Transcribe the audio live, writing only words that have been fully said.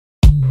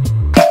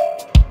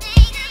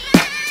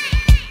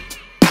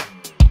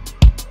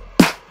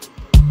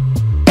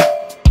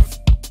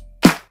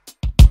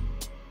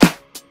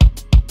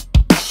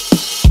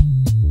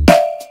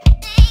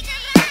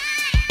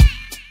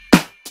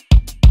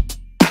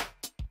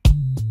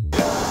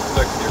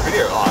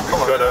here. Oh,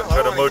 come on.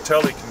 Got a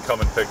motel he can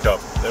come and pick up.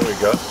 There we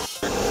go.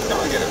 Come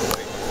on, get it,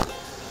 buddy.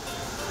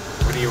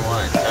 What do you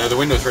want? The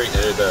window's right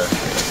there.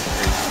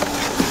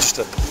 Just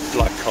a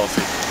black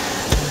coffee.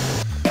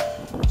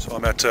 So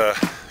I'm at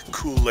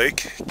Kuehl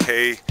Lake,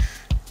 K-U-E-L-H,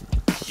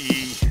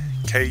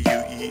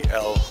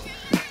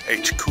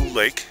 Kuehl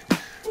Lake.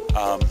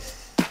 I'm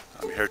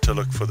here to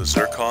look for the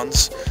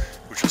zircons,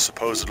 which are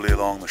supposedly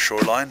along the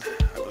shoreline.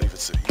 I believe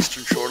it's the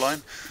eastern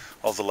shoreline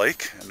of the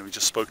lake, and we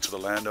just spoke to the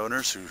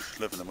landowners who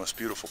live in the most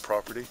beautiful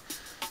property,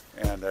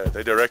 and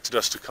they directed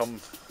us to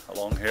come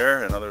along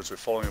here. In other words, we're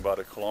following about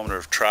a kilometer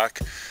of track.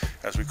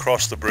 As we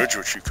cross the bridge,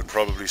 which you can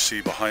probably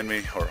see behind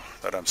me, or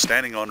that I'm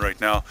standing on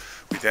right now,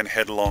 we then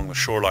head along the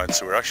shoreline.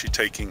 So we're actually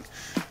taking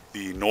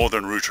the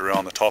northern route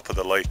around the top of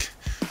the lake.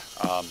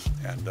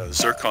 And the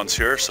zircons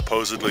here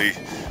supposedly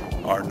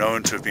are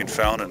known to have been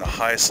found in a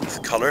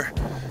hyacinth color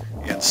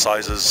in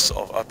sizes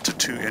of up to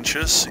 2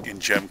 inches in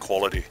gem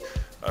quality.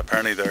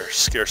 Apparently they're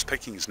scarce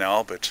pickings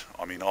now, but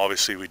I mean,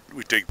 obviously we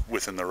dig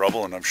within the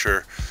rubble, and I'm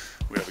sure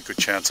we have a good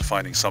chance of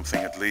finding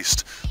something at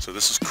least. So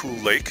this is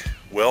Kuehl Lake,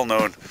 well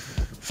known,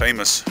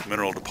 famous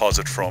mineral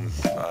deposit from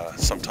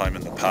sometime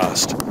in the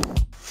past.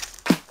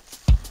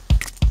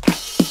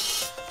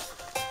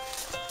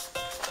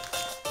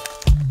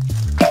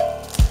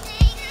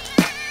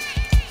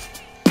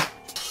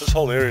 This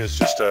whole area is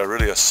just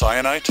really a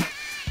cyanite,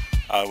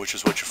 which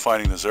is what you're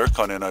finding the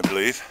zircon in, I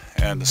believe.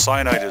 And the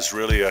cyanite is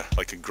really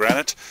like a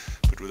granite,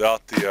 but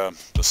without the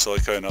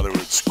silica, in other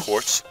words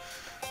quartz.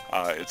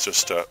 It's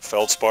just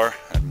feldspar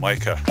and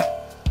mica.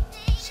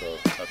 So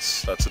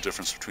that's the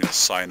difference between a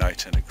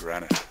cyanite and a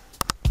granite.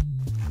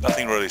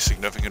 Nothing really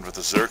significant with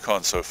the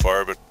zircon so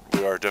far, but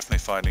we are definitely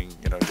finding,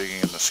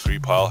 digging in the scree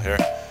pile here,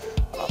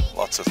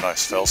 lots of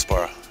nice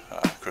feldspar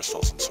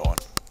crystals and so on.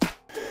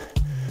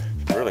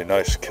 Really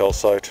nice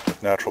calcite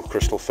with natural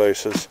crystal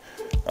faces.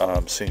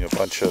 I'm seeing a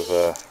bunch of,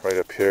 right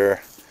up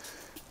here,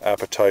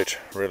 apatite,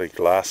 really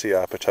glassy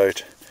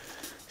apatite.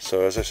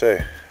 So as I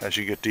say, as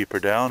you get deeper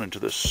down into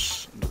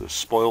this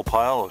spoil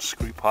pile or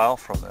scree pile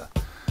from the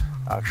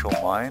actual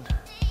mine,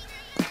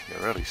 you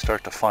really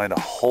start to find a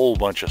whole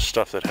bunch of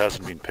stuff that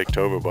hasn't been picked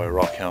over by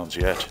rockhounds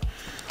yet.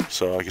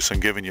 So I guess I'm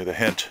giving you the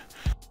hint.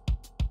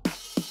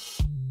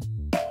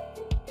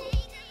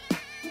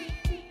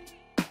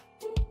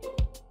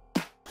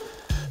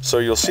 So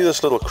you'll see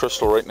this little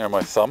crystal right near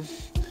my thumb.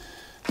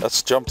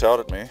 That's jumped out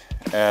at me,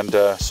 and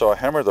so I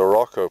hammered the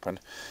rock open,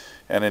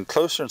 and in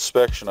closer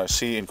inspection I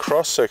see in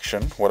cross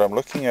section what I'm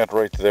looking at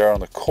right there on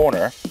the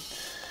corner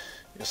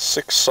is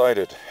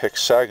 6-sided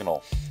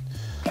hexagonal.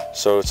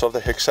 So it's of the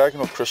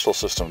hexagonal crystal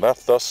system.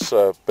 Thus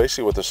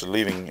basically what this is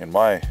leaving in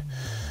my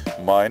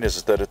mind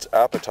is that it's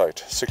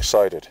apatite,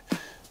 6-sided.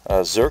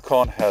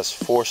 Zircon has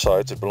 4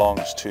 sides. It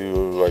belongs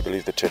to, I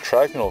believe, the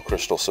tetragonal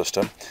crystal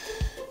system,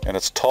 and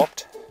it's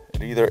topped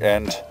at either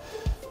end,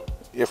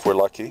 if we're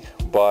lucky,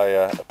 by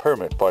a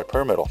pyramid, by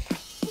pyramidal.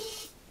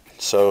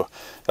 So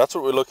that's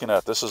what we're looking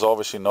at. This is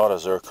obviously not a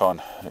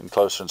zircon. In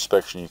closer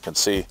inspection you can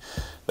see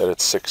that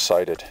it's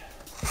 6-sided.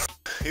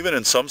 Even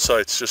in some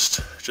sites,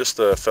 just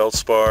the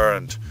feldspar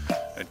and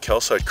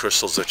calcite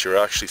crystals that you're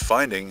actually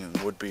finding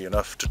would be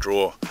enough to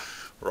draw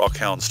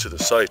rockhounds to the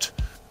site.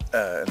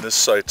 And this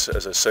site,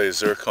 as I say,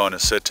 zircon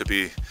is said to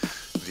be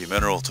the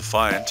mineral to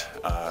find.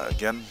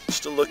 Again,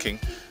 still looking.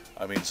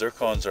 I mean,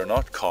 zircons are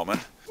not common,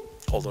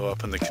 although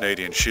up in the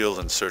Canadian Shield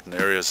in certain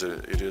areas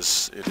it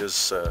is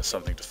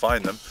something to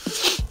find them,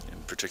 in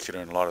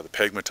particular in a lot of the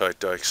pegmatite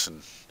dikes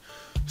and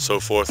so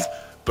forth.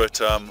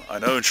 But I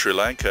know in Sri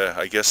Lanka,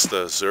 I guess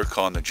the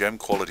zircon, the gem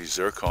quality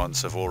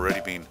zircons, have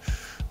already been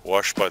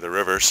washed by the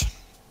rivers,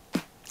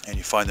 and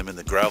you find them in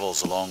the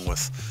gravels along with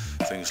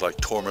things like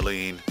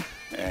tourmaline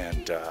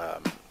and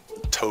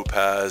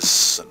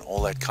topaz and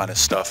all that kind of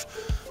stuff.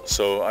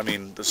 So I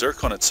mean, the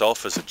zircon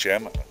itself is a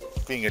gem.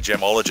 Being a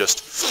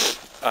gemologist,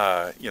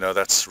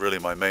 that's really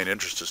my main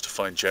interest, is to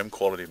find gem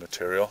quality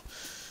material.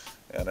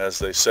 And as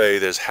they say,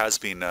 there has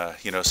been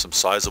some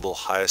sizable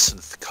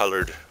hyacinth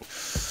colored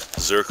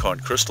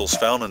zircon crystals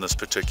found in this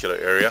particular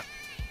area.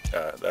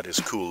 That is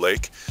Kuehl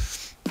Lake,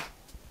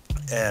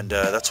 and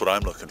that's what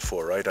I'm looking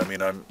for, right? I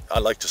mean, I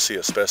like to see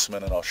a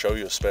specimen, and I'll show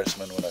you a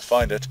specimen when I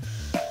find it,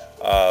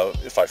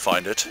 if I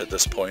find it at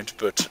this point.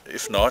 But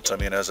if not, I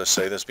mean, as I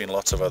say, there's been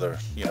lots of other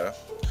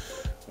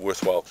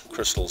worthwhile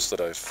crystals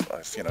that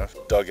I've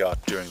dug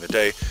out during the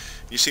day.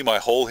 You see my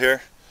hole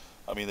here?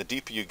 I mean, the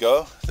deeper you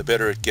go, the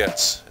better it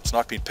gets. It's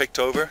not been picked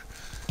over,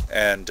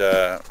 and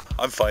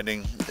I'm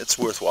finding it's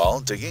worthwhile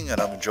digging, and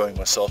I'm enjoying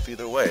myself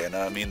either way. And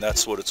I mean,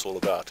 that's what it's all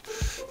about.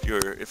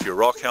 If you're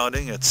rock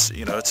hounding, it's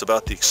it's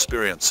about the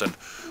experience. And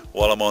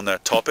while I'm on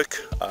that topic,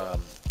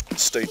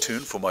 stay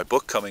tuned for my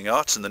book coming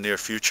out in the near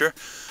future,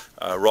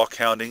 Rock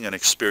Hounding: An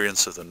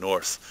Experience of the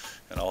North.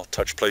 And I'll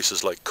touch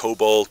places like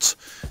Cobalt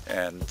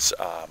and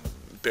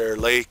Bear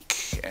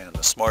Lake and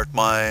the Smart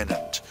Mine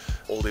and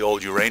all the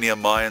old uranium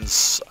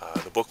mines.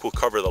 The book will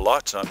cover the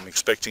lot. I'm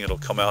expecting it'll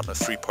come out in a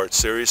 3-part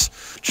series,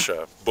 which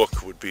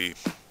book would be,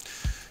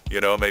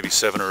 maybe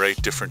 7 or 8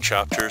 different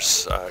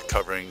chapters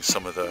covering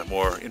some of the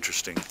more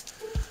interesting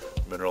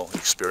mineral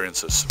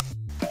experiences.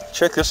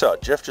 Check this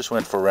out. Jeff just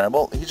went for a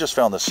ramble. He just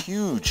found this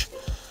huge,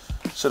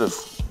 sort of,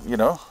 you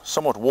know,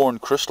 somewhat worn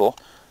crystal.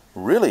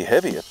 Really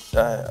heavy.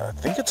 I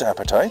think it's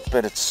apatite,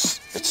 but it's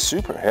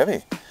super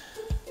heavy.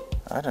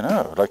 I don't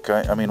know. Like,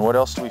 I mean, what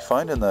else do we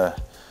find in the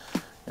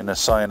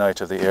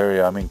syenite of the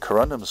area? I mean,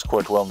 corundum is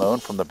quite well known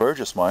from the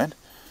Burgess mine.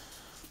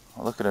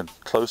 I'll look at it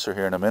closer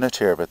here in a minute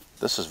here, but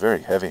this is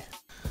very heavy.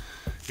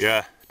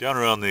 Yeah, down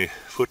around the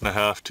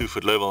 1.5 to 2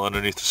 foot level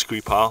underneath the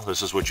scree pile,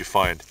 this is what you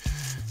find.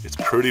 It's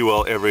pretty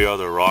well every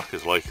other rock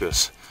is like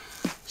this.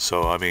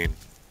 So, I mean,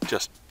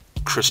 just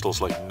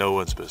crystals like no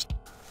one's business.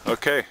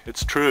 Okay,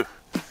 it's true.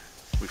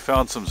 We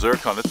found some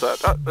zircon.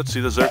 Let's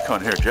see the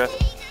zircon here, Jeff.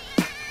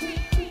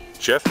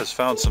 Jeff has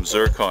found some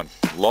zircon.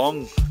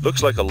 Long,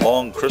 looks like a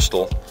long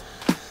crystal.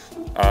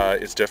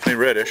 It's definitely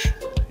reddish.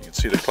 You can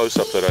see the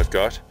close-up that I've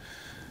got.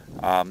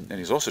 And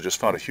he's also just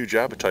found a huge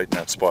apatite in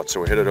that spot, so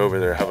we're headed over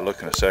there, have a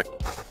look in a sec.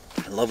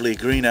 Lovely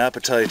green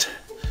apatite.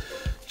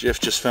 Jeff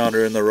just found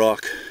her in the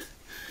rock.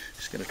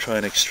 He's going to try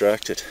and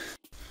extract it.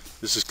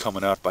 This is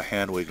coming out by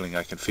hand wiggling,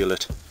 I can feel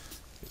it.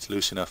 It's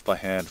loose enough by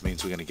hand,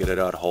 means we're going to get it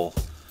out whole.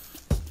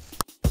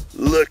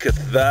 Look at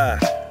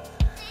that!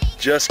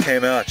 Just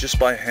came out, just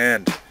by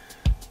hand.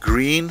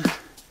 Green,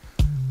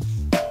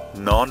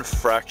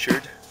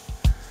 non-fractured.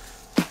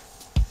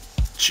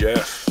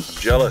 Jeff,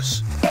 I'm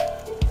jealous.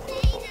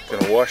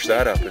 Gonna wash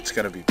that up, it's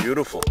gonna be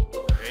beautiful.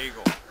 There you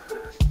go.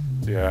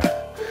 Yeah,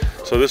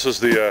 so this is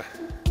the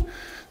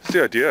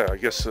idea. I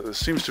guess it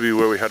seems to be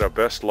where we had our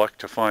best luck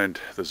to find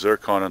the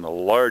zircon and the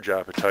large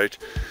apatite,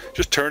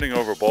 just turning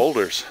over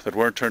boulders that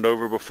weren't turned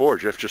over before.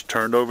 Jeff just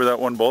turned over that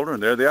one boulder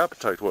and there the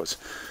apatite was.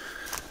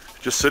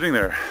 Just sitting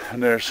there,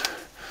 and there's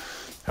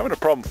having a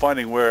problem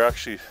finding where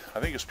actually, I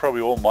think it's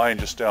probably all mine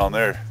just down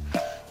there,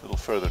 a little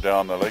further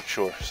down the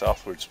lakeshore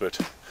southwards, but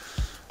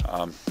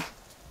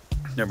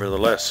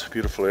nevertheless,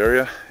 beautiful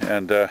area,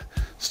 and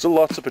still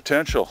lots of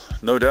potential,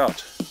 no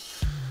doubt.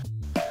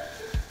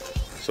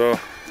 So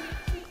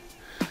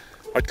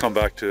I'd come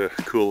back to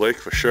Kuehl Lake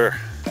for sure.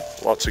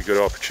 Lots of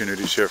good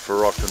opportunities here for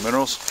rock and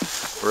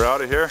minerals. We're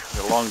out of here.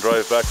 Got a long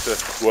drive back to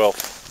Kuehl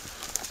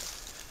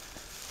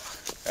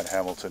and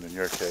Hamilton in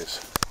your case.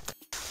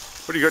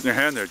 What do you got in your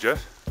hand there,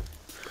 Jeff?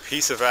 A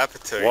piece of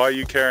apatite. Why are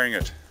you carrying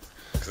it?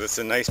 Because it's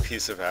a nice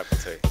piece of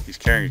apatite. He's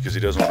carrying it because he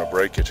doesn't want to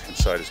break it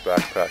inside his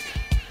backpack.